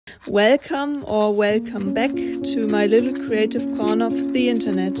Welcome or welcome back to my little creative corner of the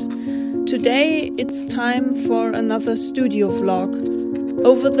internet. Today it's time for another studio vlog.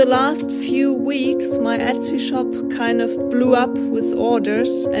 Over the last few weeks my Etsy shop kind of blew up with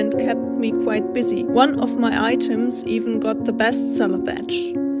orders and kept me quite busy. One of my items even got the bestseller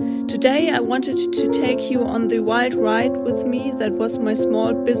badge. Today I wanted to take you on the wild ride with me that was my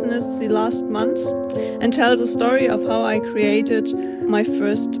small business the last months and tell the story of how I created my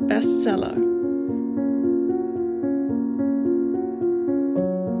first bestseller.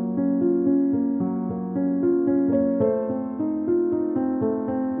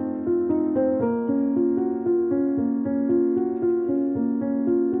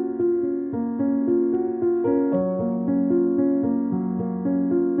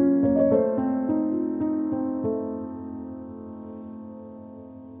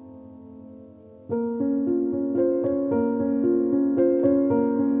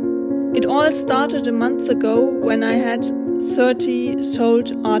 It all started a month ago when I had 30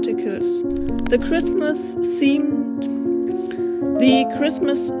 sold articles. The Christmas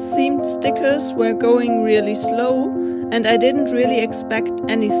themed stickers were going really slow and I didn't really expect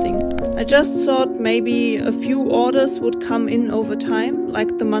anything. I just thought maybe a few orders would come in over time,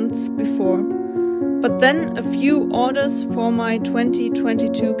 like the month before. But then a few orders for my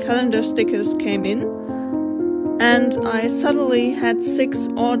 2022 calendar stickers came in, and I suddenly had 6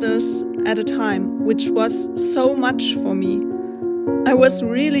 orders at a time, which was so much for me. I was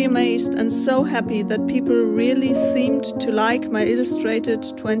really amazed and so happy that people really seemed to like my illustrated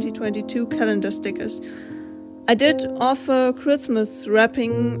 2022 calendar stickers. I did offer Christmas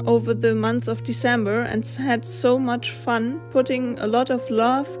wrapping over the month of December and had so much fun putting a lot of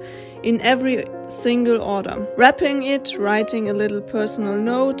love in every single order. Wrapping it, writing a little personal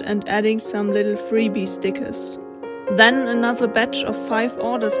note and adding some little freebie stickers. Then another batch of 5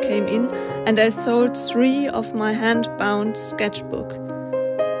 orders came in and I sold 3 of my hand-bound sketchbook.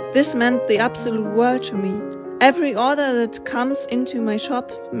 This meant the absolute world to me. Every order that comes into my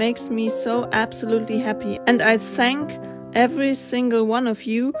shop makes me so absolutely happy, and I thank every single one of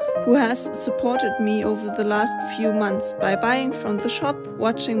you who has supported me over the last few months by buying from the shop,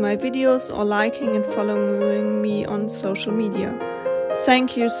 watching my videos or liking and following me on social media.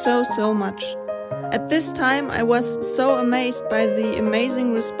 Thank you so much. At this time I was so amazed by the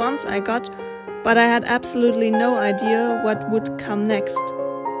amazing response I got, but I had absolutely no idea what would come next.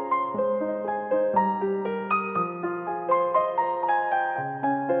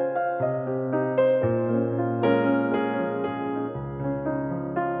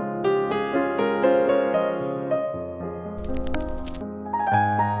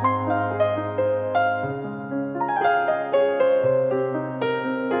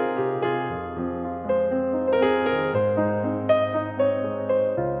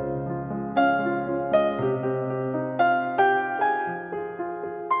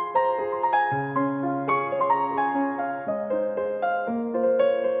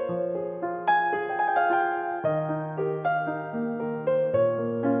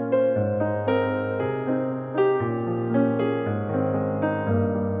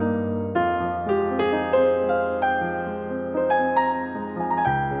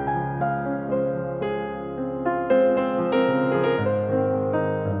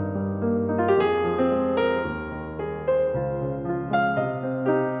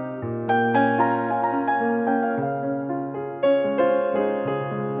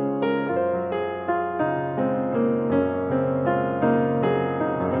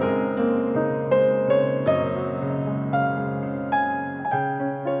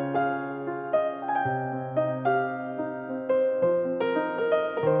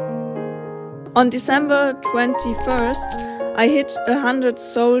 On December 21st, I hit 100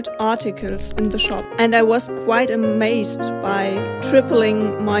 sold articles in the shop, and I was quite amazed by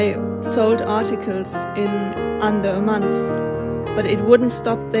tripling my sold articles in under a month. But it wouldn't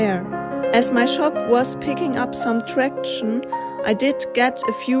stop there. As my shop was picking up some traction, I did get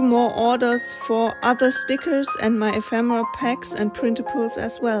a few more orders for other stickers and my ephemera packs and printables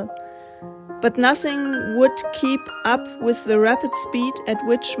as well. But nothing would keep up with the rapid speed at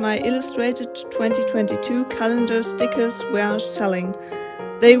which my illustrated 2022 calendar stickers were selling.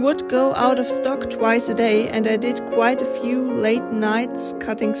 They would go out of stock twice a day, and I did quite a few late nights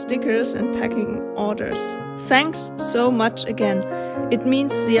cutting stickers and packing orders. Thanks so much again. It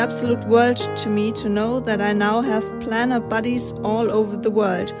means the absolute world to me to know that I now have planner buddies all over the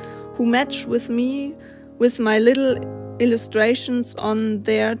world who match with me with my little illustrations on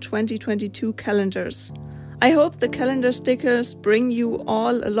their 2022 calendars. I hope the calendar stickers bring you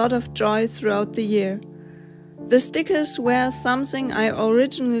all a lot of joy throughout the year. The stickers were something I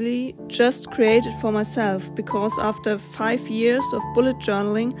originally just created for myself, because after 5 years of bullet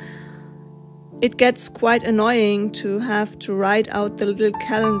journaling, it gets quite annoying to have to write out the little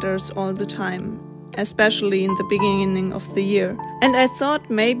calendars all the time, especially in the beginning of the year. And I thought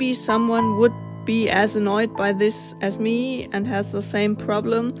maybe someone would be as annoyed by this as me and has the same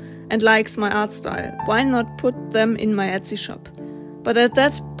problem and likes my art style. Why not put them in my Etsy shop? But at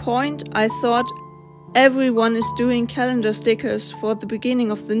that point I thought everyone is doing calendar stickers for the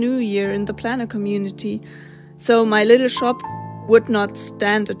beginning of the new year in the planner community, so my little shop would not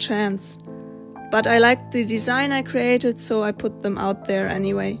stand a chance. But I liked the design I created, so I put them out there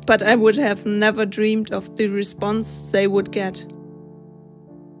anyway. But I would have never dreamed of the response they would get.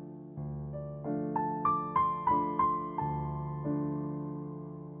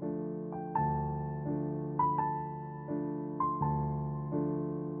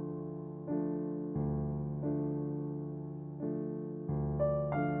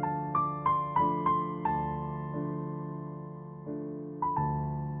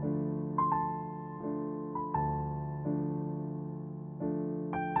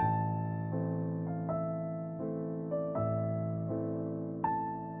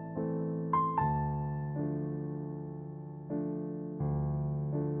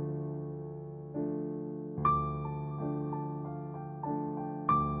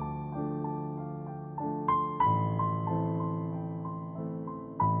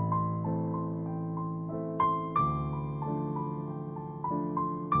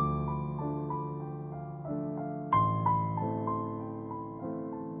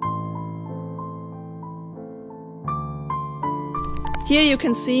 Here you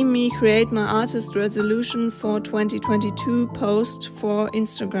can see me create my artist resolution for 2022 post for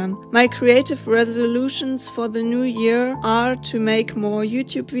Instagram. My creative resolutions for the new year are to make more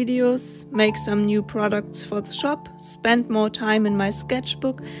YouTube videos, make some new products for the shop, spend more time in my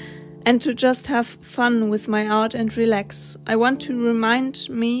sketchbook, and to just have fun with my art and relax. I want to remind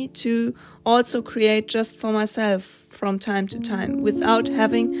me to also create just for myself from time to time, without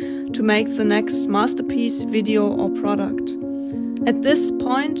having to make the next masterpiece, video or product. At this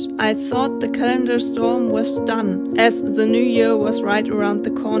point, I thought the calendar storm was done, as the new year was right around the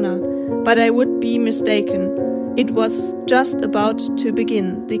corner. But I would be mistaken. It was just about to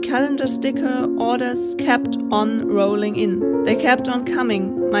begin. The calendar sticker orders kept on rolling in. They kept on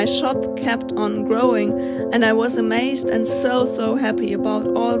coming. My shop kept on growing, and I was amazed and so happy about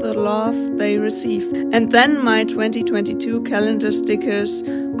all the love they received. And then my 2022 calendar stickers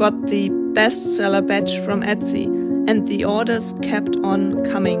got the bestseller badge from Etsy, and the orders kept on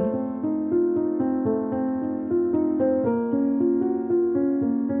coming.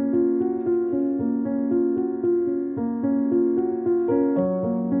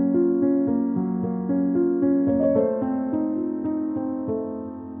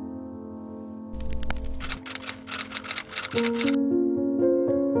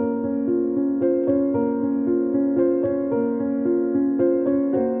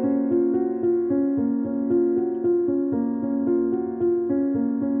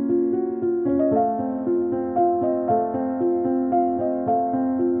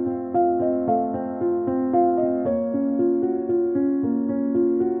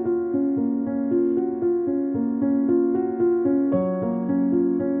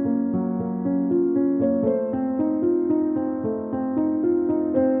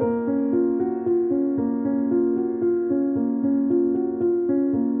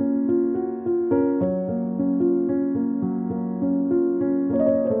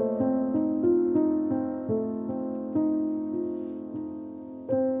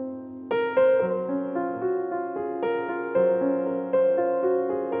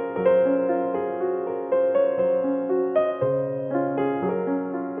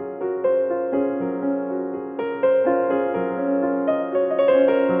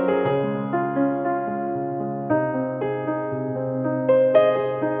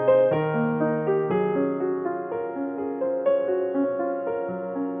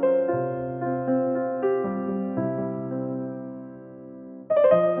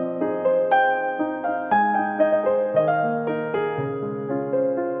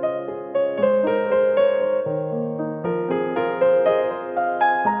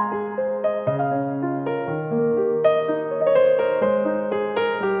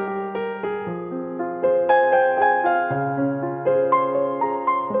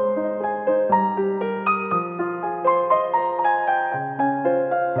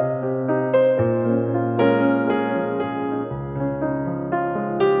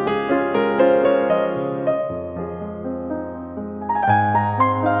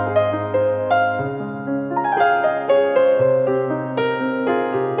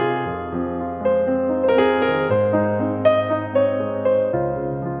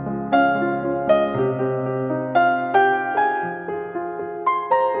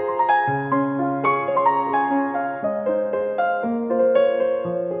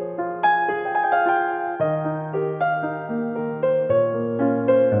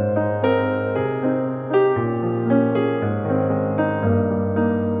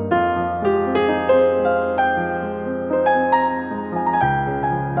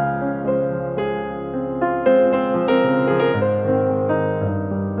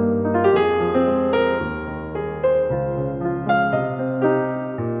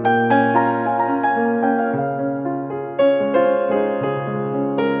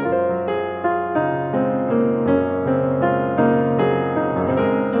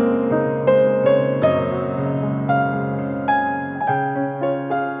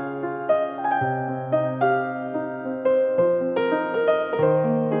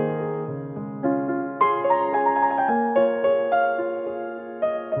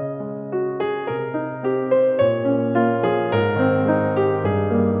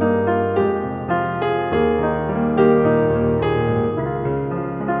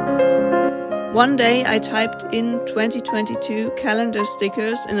 One day I typed in 2022 calendar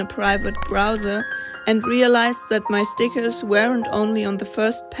stickers in a private browser and realized that my stickers weren't only on the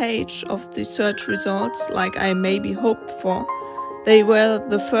first page of the search results like I maybe hoped for. They were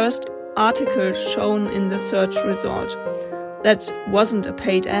the first article shown in the search result. That wasn't a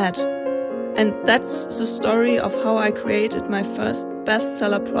paid ad. And that's the story of how I created my first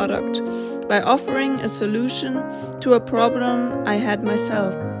bestseller product, by offering a solution to a problem I had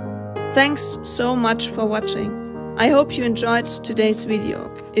myself. Thanks so much for watching. I hope you enjoyed today's video.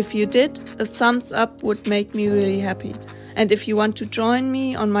 If you did, a thumbs up would make me really happy. And if you want to join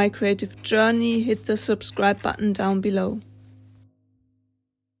me on my creative journey, hit the subscribe button down below.